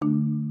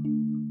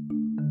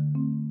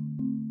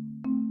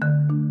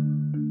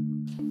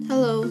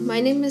Hello, my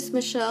name is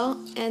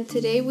Michelle, and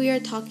today we are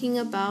talking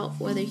about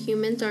whether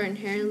humans are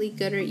inherently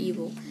good or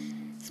evil,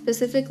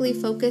 specifically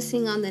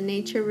focusing on the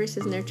nature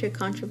versus nurture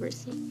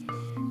controversy.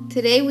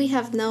 Today we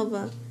have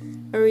Nelva,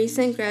 a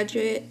recent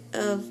graduate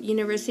of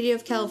University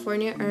of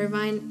California,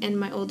 Irvine, and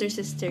my older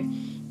sister,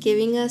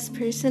 giving us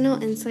personal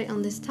insight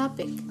on this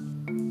topic.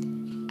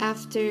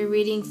 After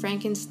reading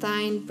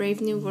Frankenstein,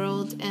 Brave New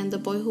World, and The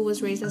Boy Who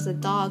Was Raised as a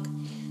Dog,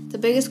 the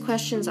biggest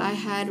questions I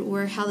had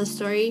were how the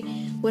story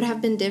would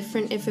have been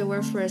different if it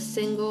were for a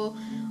single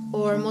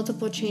or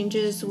multiple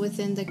changes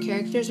within the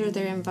characters or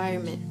their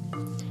environment.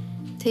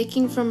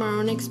 Taking from our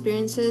own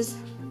experiences,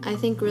 I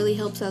think really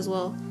helps as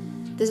well.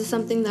 This is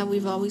something that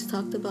we've always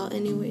talked about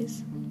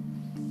anyways.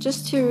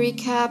 Just to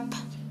recap,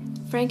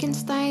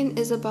 Frankenstein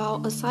is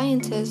about a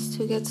scientist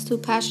who gets too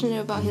passionate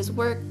about his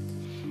work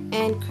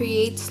and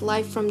creates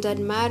life from dead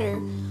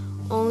matter,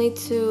 only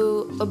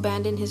to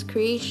abandon his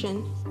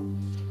creation.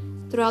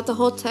 Throughout the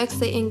whole text,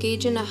 they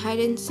engage in a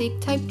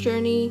hide-and-seek type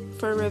journey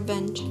for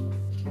revenge.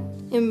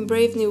 In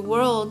Brave New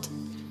World,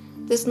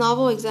 this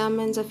novel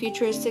examines a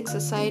futuristic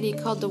society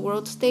called the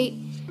World State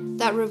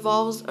that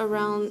revolves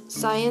around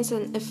science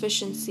and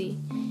efficiency.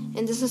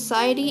 In this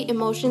society,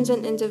 emotions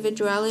and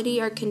individuality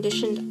are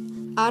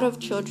conditioned out of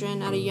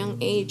children at a young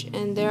age,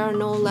 and there are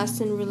no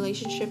lasting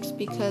relationships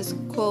because,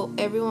 quote,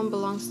 everyone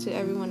belongs to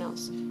everyone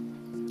else.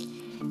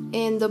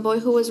 In The Boy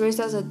Who Was Raised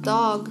as a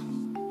Dog,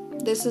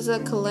 this is a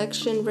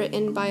collection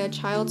written by a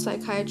child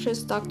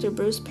psychiatrist, Dr.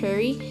 Bruce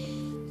Perry,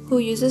 who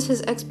uses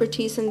his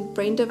expertise in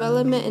brain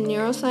development and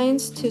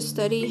neuroscience to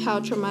study how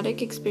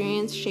traumatic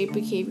experiences shape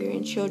behavior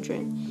in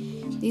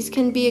children. These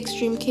can be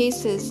extreme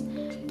cases,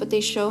 but they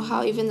show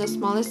how even the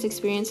smallest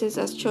experiences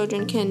as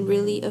children can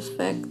really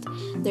affect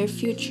their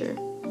future.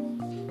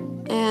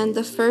 And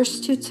the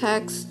first two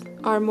texts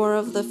are more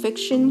of the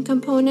fiction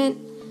component.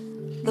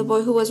 The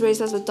Boy Who Was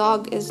Raised as a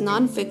Dog is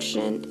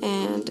nonfiction,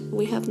 and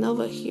we have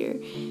Nova here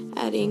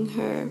adding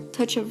her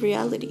touch of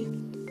reality.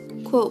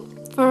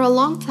 Quote, "For a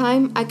long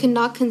time, I could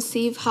not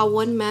conceive how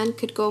one man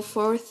could go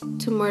forth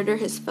to murder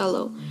his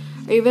fellow,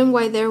 or even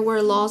why there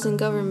were laws and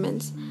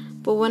governments.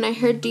 But when I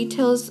heard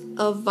details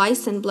of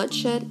vice and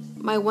bloodshed,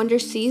 my wonder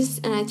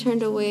ceased, and I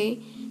turned away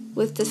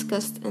with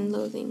disgust and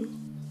loathing."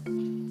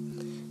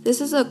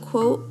 This is a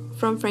quote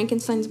from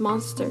Frankenstein's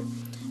monster.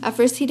 At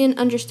first, he didn't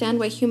understand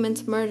why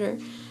humans murder,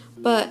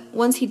 but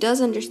once he does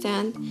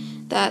understand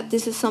that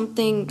this is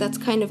something that's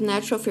kind of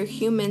natural for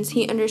humans,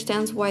 he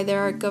understands why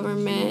there are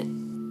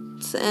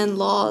governments and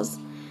laws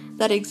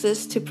that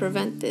exist to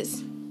prevent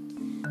this.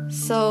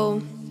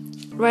 So,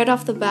 right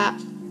off the bat,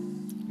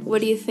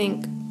 what do you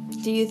think?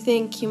 Do you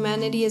think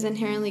humanity is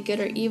inherently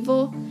good or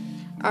evil?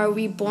 Are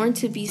we born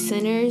to be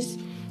sinners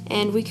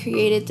and we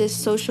created this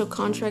social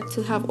contract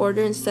to have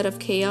order instead of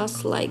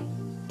chaos like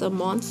the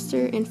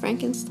monster in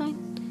Frankenstein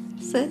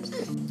said?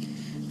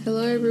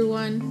 Hello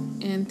everyone,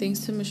 and thanks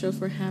to Michelle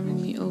for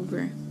having me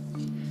over.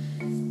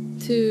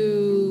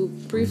 To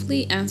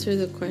briefly answer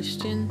the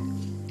question,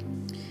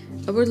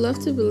 I would love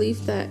to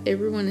believe that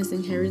everyone is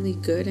inherently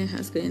good and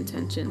has good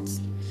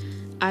intentions.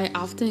 I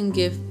often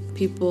give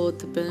people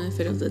the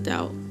benefit of the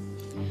doubt.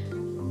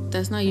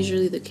 That's not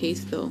usually the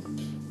case though.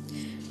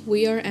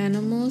 We are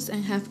animals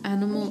and have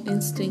animal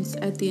instincts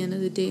at the end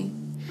of the day.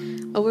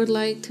 I would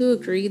like to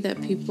agree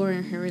that people are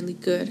inherently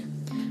good,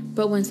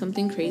 but when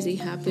something crazy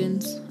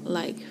happens,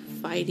 like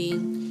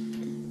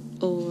fighting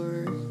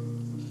or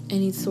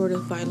any sort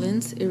of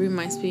violence, it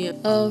reminds me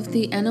of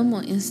the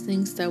animal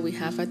instincts that we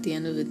have at the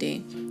end of the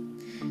day.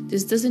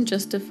 This doesn't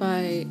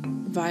justify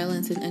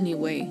violence in any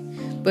way,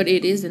 but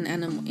it is an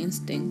animal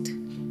instinct.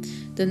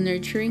 The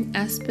nurturing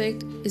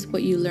aspect is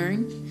what you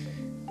learn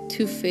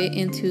to fit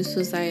into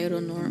societal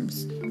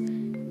norms,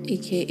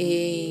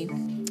 aka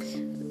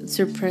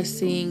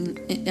suppressing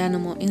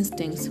animal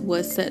instincts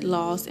was set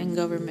laws and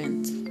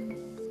governments.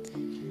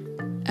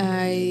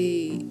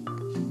 I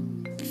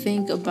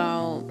think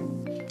about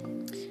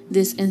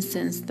this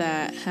instance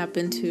that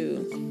happened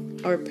to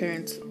our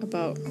parents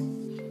about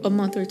a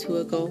month or two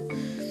ago,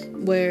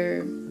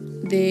 where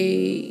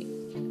they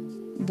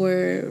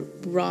were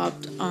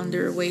robbed on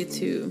their way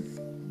to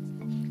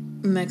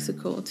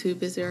Mexico to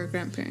visit our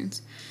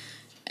grandparents.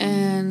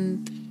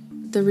 And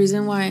the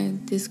reason why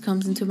this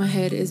comes into my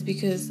head is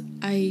because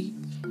I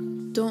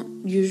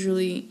don't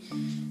usually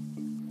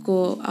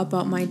go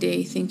about my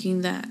day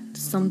thinking that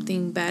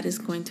something bad is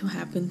going to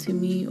happen to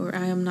me, or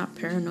I am not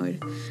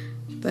paranoid.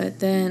 But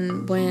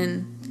then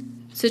when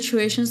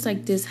situations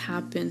like this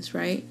happens,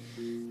 right,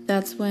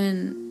 that's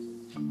when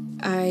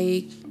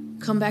I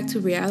come back to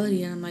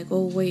reality and I'm like,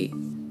 oh wait,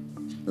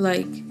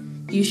 like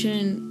you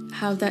shouldn't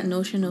have that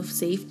notion of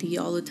safety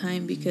all the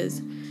time,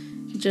 because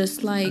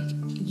just like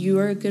you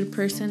are a good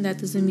person, that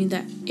doesn't mean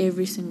that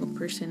every single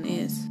person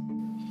is.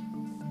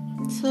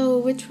 So,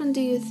 which one do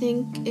you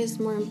think is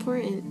more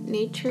important,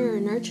 nature or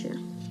nurture?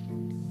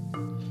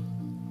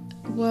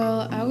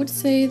 Well, I would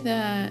say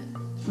that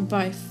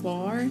by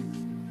far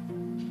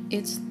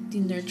it's the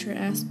nurture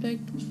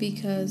aspect,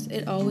 because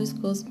it always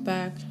goes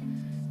back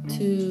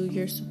to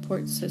your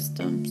support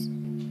systems.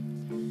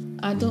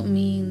 I don't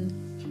mean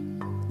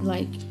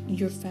like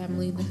your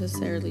family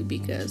necessarily,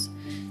 because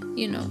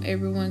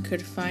everyone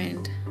could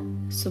find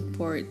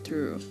support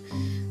through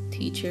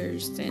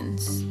teachers,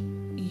 since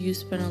you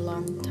spend a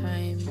long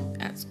time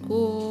at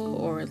school,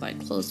 or like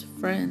close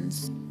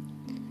friends.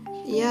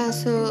 Yeah,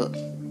 so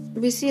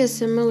we see a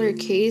similar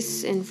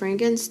case in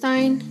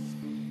Frankenstein,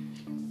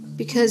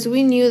 because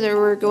we knew there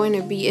were going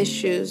to be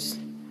issues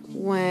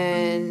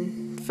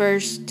when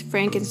first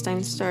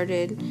Frankenstein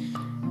started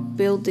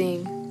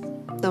building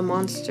the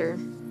monster,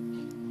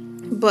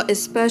 but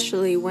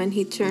especially when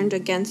he turned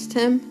against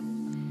him.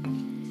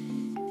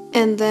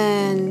 And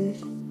then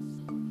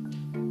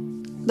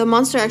the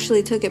monster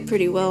actually took it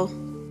pretty well,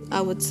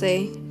 I would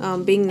say,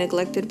 being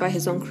neglected by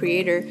his own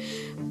creator.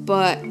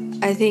 But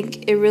I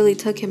think it really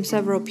took him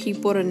several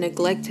people to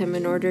neglect him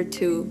in order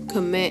to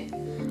commit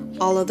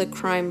all of the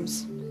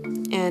crimes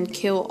and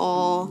kill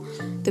all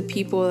the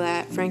people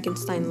that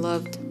Frankenstein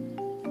loved.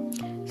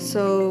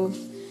 So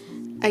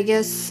I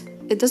guess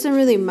it doesn't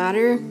really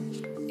matter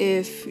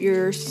if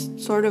you're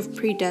sort of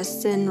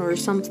predestined or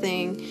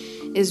something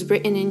is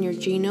written in your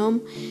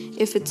genome.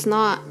 If it's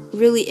not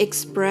really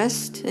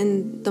expressed,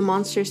 in the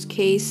monster's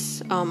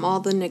case, all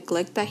the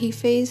neglect that he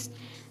faced,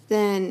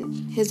 then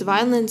his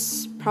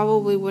violence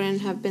probably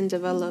wouldn't have been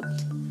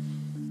developed.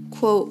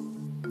 Quote,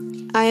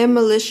 "I am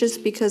malicious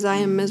because I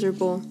am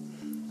miserable.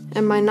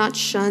 Am I not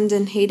shunned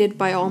and hated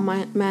by all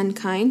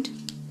mankind?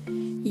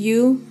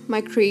 You,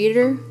 my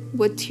creator,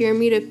 would tear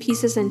me to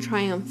pieces in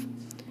triumph.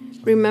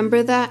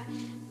 Remember that,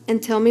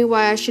 and tell me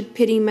why I should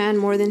pity man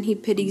more than he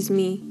pities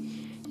me.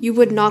 You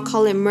would not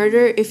call it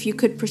murder if you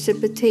could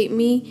precipitate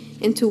me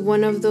into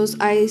one of those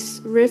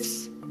ice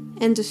rifts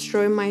and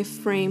destroy my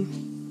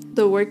frame,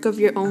 the work of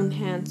your own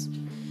hands.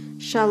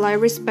 Shall I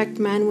respect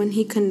man when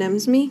he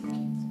condemns me?"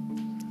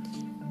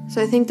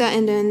 So I think that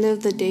in the end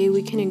of the day,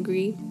 we can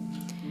agree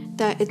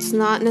that it's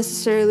not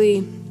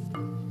necessarily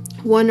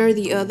one or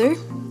the other.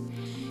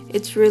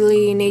 It's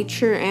really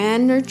nature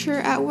and nurture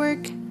at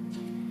work.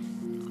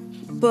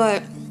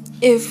 But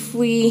if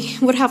we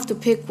would have to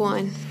pick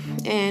one,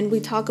 and we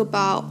talk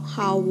about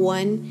how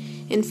one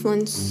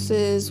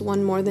influences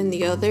one more than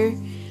the other,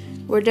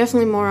 we're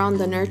definitely more on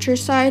the nurture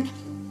side.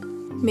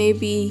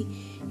 Maybe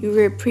you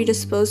were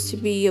predisposed to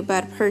be a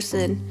bad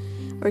person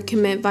or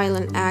commit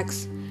violent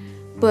acts,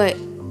 but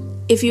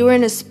if you were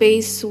in a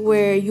space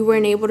where you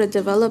weren't able to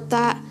develop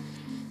that,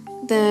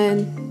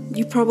 then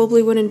you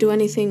probably wouldn't do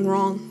anything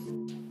wrong.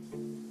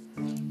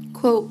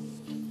 Quote,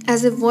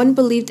 "As if one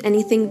believed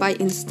anything by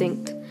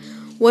instinct.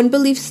 One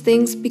believes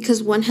things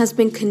because one has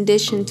been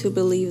conditioned to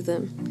believe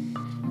them.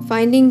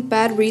 Finding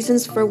bad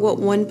reasons for what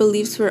one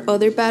believes for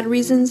other bad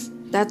reasons,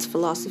 that's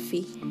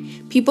philosophy.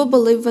 People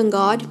believe in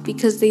God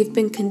because they've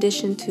been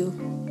conditioned to."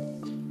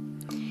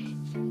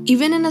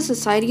 Even in a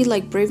society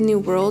like Brave New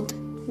World,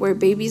 where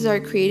babies are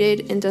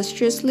created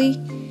industriously,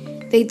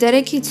 they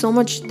dedicate so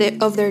much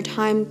of their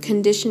time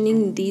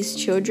conditioning these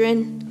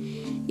children,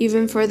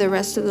 even for the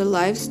rest of their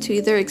lives, to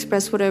either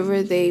express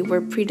whatever they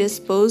were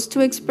predisposed to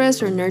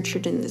express or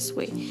nurtured in this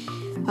way.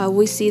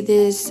 We see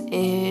this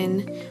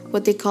in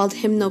what they called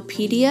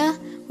hymnopedia,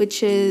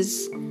 which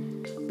is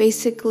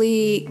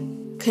basically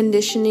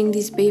conditioning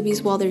these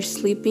babies while they're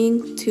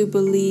sleeping to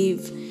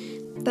believe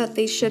that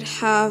they should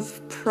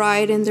have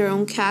pride in their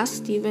own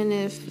caste, even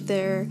if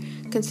they're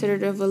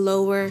considered of a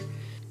lower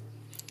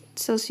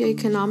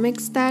socioeconomic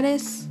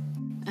status.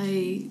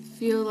 I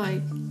feel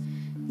like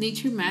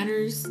nature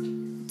matters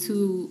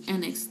to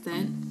an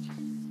extent.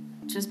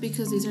 Just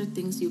because these are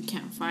things you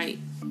can't fight,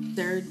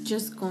 they're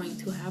just going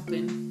to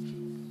happen.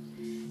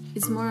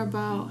 It's more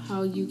about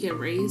how you get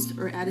raised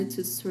or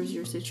attitudes towards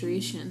your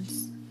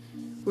situations.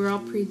 We're all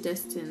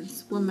predestined.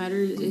 What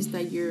matters is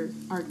that you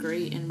are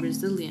great and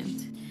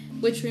resilient.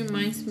 Which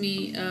reminds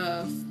me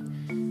of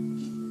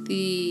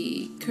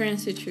the current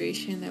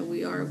situation that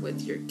we are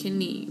with your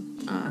kidney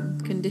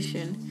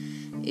condition.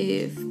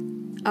 If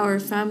our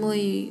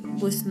family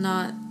was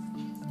not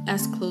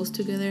as close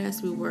together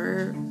as we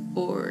were,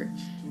 or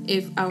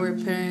if our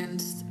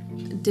parents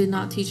did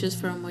not teach us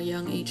from a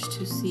young age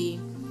to see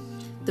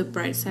the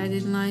bright side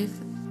in life,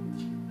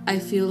 I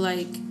feel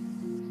like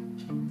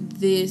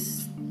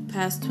this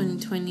past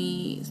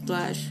 2020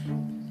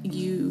 /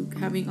 you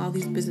having all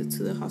these visits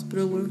to the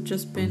hospital would have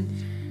just been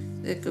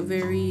like a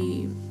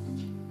very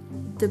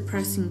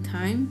depressing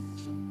time.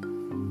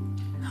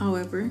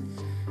 However,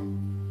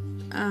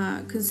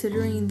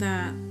 considering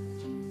that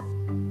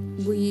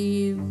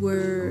we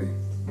were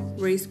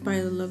raised by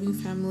a loving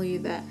family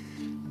that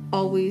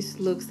always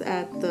looks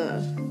at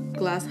the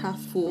glass half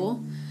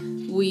full,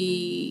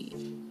 we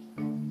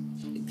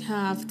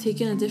have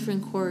taken a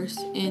different course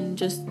in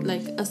just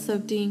like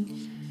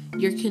accepting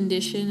your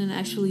condition and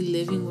actually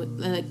living with,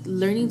 like,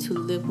 learning to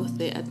live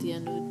with it at the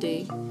end of the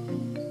day.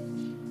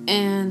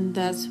 And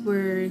that's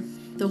where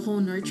the whole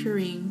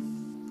nurturing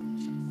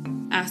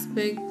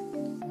aspect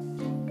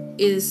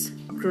is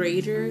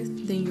greater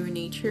than your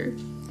nature,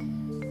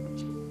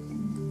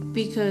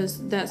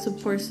 because that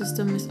support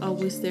system is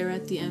always there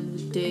at the end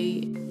of the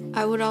day.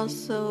 I would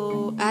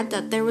also add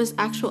that there was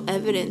actual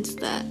evidence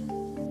that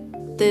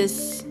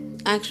this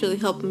actually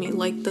helped me,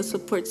 like the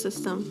support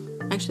system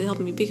actually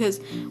helped me, because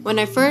when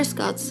I first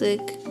got sick,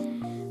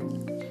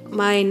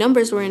 my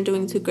numbers weren't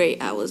doing too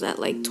great. I was at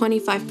like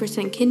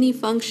 25% kidney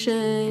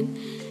function,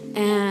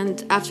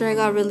 and after I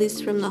got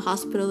released from the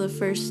hospital the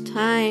first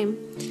time,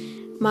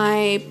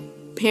 my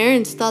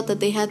parents thought that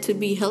they had to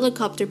be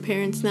helicopter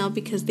parents now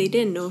because they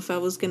didn't know if I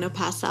was gonna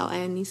pass out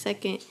at any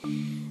second.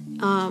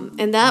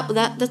 And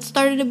that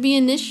started to be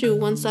an issue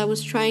once I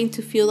was trying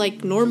to feel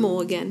like normal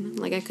again.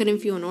 Like I couldn't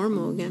feel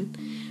normal again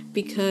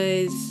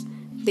because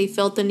they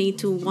felt the need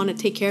to want to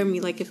take care of me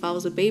like if I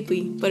was a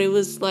baby. But it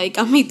was like,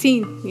 I'm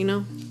 18, you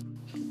know?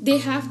 They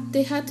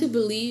had to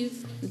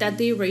believe that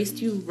they raised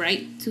you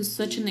right to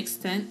such an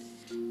extent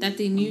that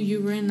they knew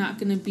you were not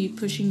going to be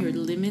pushing your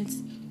limits,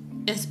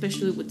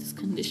 especially with this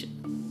condition.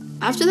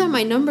 After that,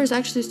 my numbers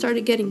actually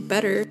started getting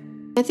better.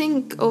 I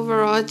think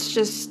overall it's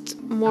just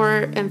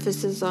more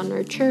emphasis on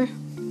nurture.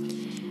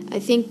 I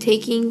think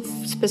taking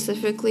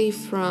specifically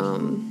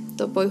from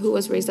The Boy Who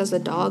Was Raised as a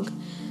Dog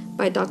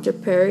by Dr.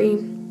 Perry,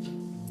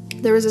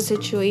 there was a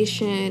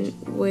situation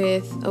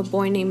with a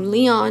boy named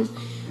Leon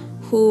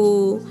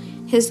who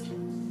his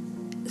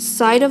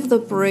side of the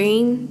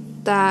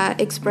brain that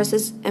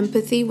expresses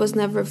empathy was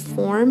never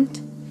formed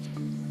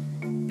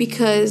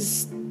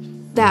because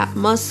that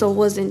muscle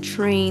wasn't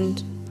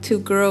trained to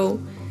grow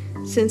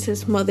since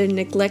his mother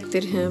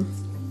neglected him.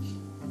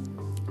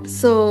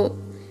 So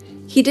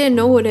he didn't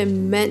know what it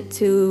meant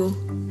to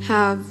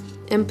have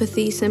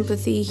empathy,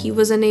 sympathy. He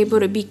wasn't able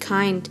to be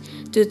kind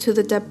due to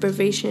the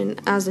deprivation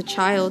as a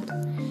child.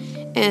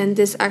 And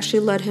this actually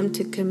led him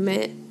to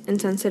commit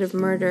insensitive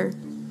murder.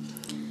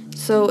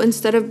 So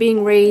instead of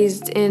being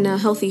raised in a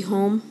healthy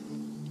home,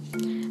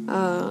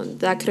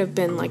 that could have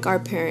been like our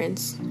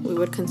parents, we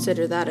would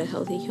consider that a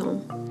healthy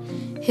home.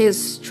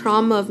 His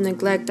trauma of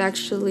neglect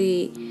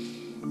actually,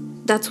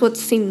 that's what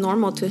seemed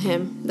normal to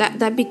him.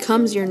 That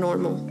becomes your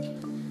normal.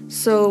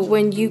 So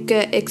when you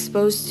get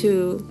exposed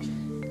to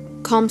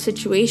calm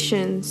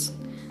situations,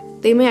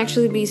 they may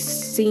actually be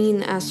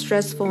seen as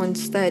stressful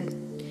instead.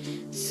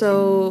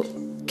 So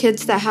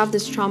kids that have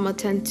this trauma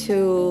tend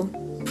to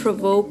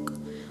provoke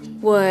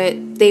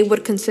what they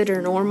would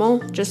consider normal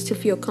just to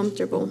feel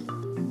comfortable.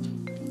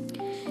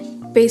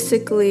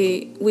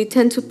 Basically, we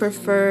tend to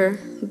prefer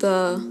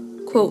the,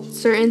 quote,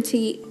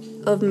 certainty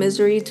of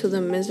misery to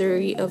the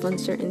misery of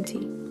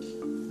uncertainty.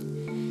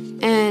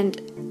 And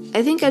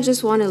I think I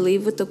just want to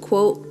leave with the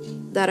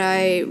quote that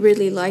I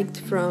really liked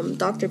from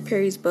Dr.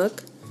 Perry's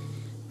book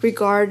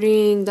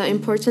regarding the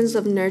importance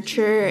of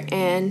nurture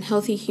and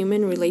healthy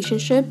human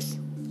relationships.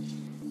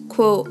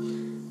 Quote,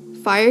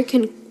 "Fire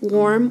can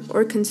warm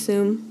or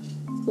consume,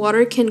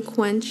 water can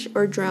quench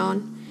or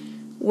drown,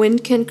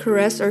 wind can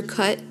caress or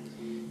cut,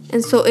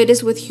 and so it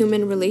is with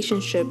human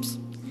relationships.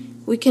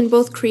 We can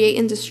both create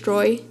and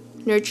destroy,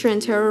 nurture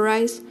and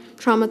terrorize,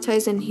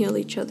 traumatize and heal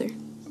each other."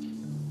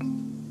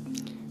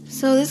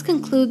 So this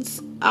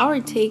concludes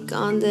our take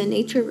on the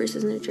nature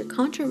versus nurture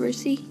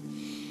controversy.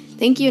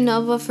 Thank you,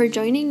 Nova, for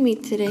joining me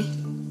today.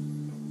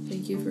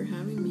 Thank you for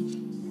having me.